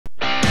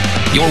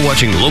You're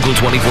watching Local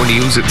 24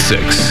 News at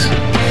 6.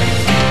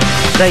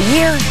 The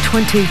year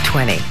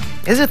 2020.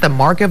 Is it the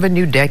mark of a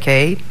new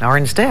decade, or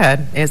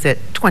instead, is it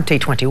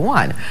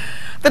 2021?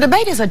 The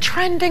debate is a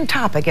trending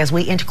topic as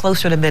we inch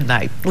closer to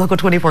midnight. Local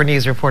 24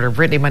 News reporter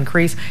Brittany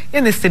Moncrief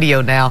in the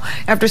studio now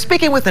after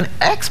speaking with an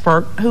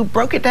expert who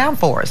broke it down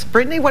for us.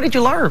 Brittany, what did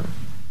you learn?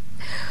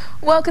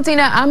 Well,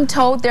 Katina, I'm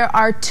told there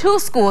are two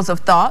schools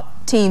of thought.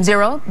 Team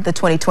 0, the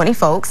 2020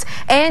 folks,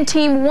 and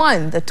Team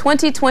 1, the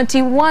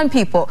 2021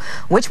 people.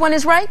 Which one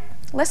is right?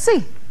 Let's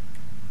see.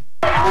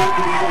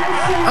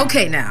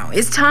 Okay, now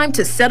it's time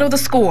to settle the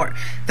score.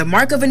 The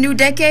mark of a new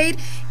decade,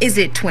 is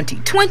it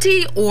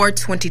 2020 or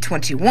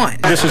 2021?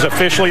 This is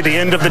officially the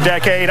end of the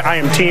decade. I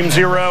am Team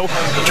 0,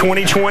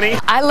 2020.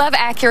 I love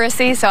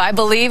accuracy, so I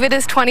believe it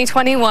is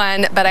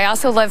 2021, but I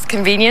also love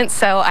convenience,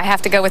 so I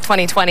have to go with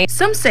 2020.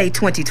 Some say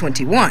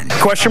 2021.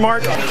 Question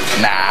mark?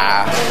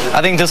 Nah, I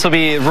think this will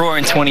be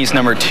Roaring 20s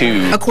number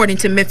 2. According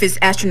to Memphis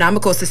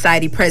Astronomical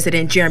Society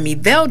President Jeremy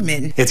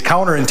Veldman, it's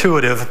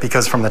counterintuitive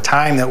because from the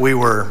time that we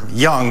were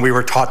young, we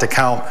were taught to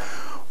count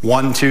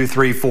 1, 2,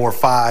 3, 4,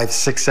 5,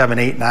 6, 7,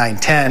 8, 9,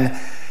 10.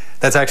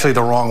 That's actually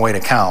the wrong way to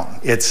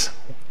count. It's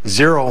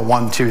 0,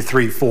 1, 2,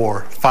 3,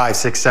 4, 5,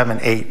 6, 7,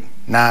 8,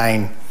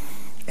 9,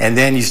 and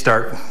then you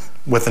start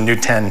with the new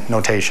 10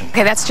 notation.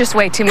 Okay, that's just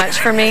way too much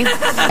for me.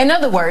 In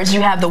other words,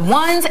 you have the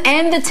 1s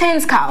and the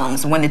 10s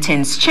columns. When the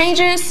 10s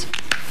changes,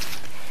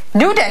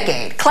 new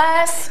decade,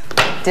 class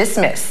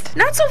dismissed.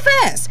 Not so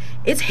fast.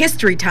 It's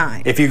history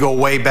time. If you go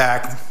way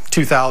back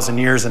 2,000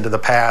 years into the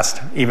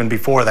past, even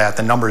before that,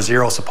 the number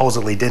 0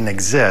 supposedly didn't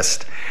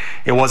exist.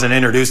 It wasn't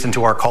introduced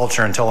into our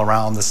culture until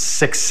around the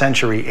 6th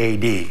century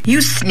AD.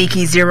 You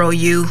sneaky 0,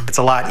 you. It's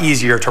a lot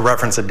easier to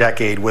reference a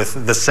decade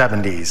with the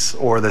 70s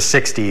or the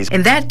 60s.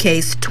 In that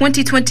case,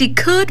 2020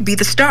 could be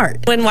the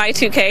start. When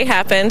Y2K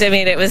happened, I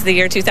mean, it was the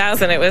year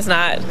 2000. It was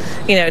not,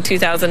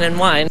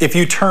 2001. If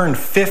you turn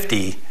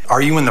 50,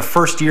 are you in the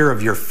first year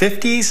of your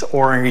 50s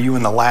or are you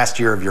in the last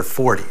year of your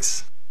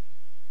 40s?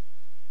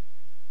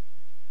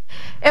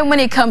 And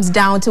when it comes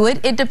down to it,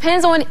 it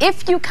depends on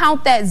if you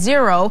count that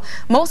 0.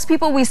 Most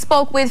people we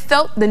spoke with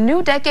felt the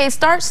new decade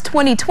starts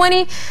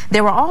 2020.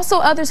 There were also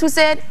others who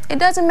said, it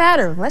doesn't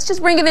matter. Let's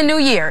just bring in the new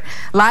year.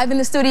 Live in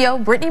the studio,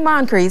 Brittany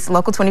Moncrief,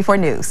 Local 24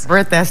 News.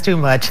 Britt, that's too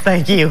much.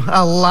 Thank you.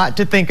 A lot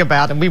to think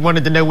about, and we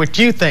wanted to know what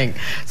you think.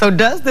 So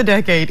does the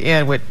decade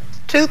end with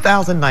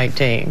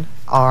 2019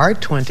 or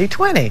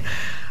 2020?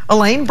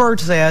 Elaine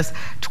Birch says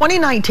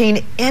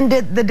 2019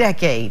 ended the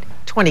decade.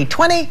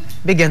 2020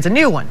 begins a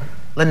new one.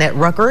 Lynette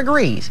Rucker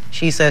agrees.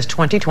 She says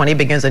 2020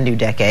 begins a new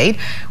decade.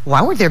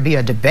 Why would there be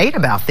a debate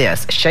about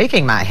this?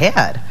 Shaking my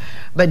head.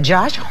 But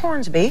Josh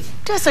Hornsby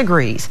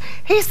disagrees.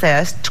 He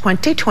says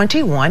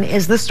 2021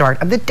 is the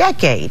start of the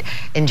decade.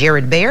 And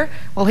Jared Baer,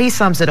 well, he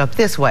sums it up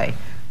this way.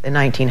 The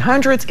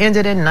 1900s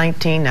ended in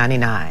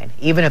 1999,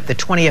 even if the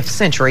 20th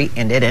century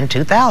ended in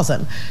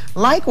 2000.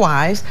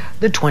 Likewise,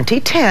 the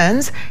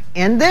 2010s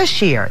end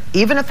this year,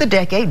 even if the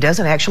decade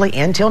doesn't actually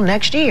end till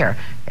next year.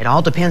 It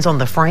all depends on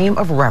the frame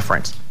of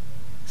reference.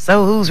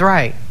 So who's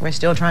right? We're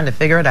still trying to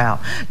figure it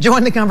out.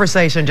 Join the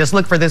conversation. Just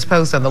look for this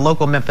post on the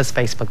local Memphis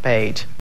Facebook page.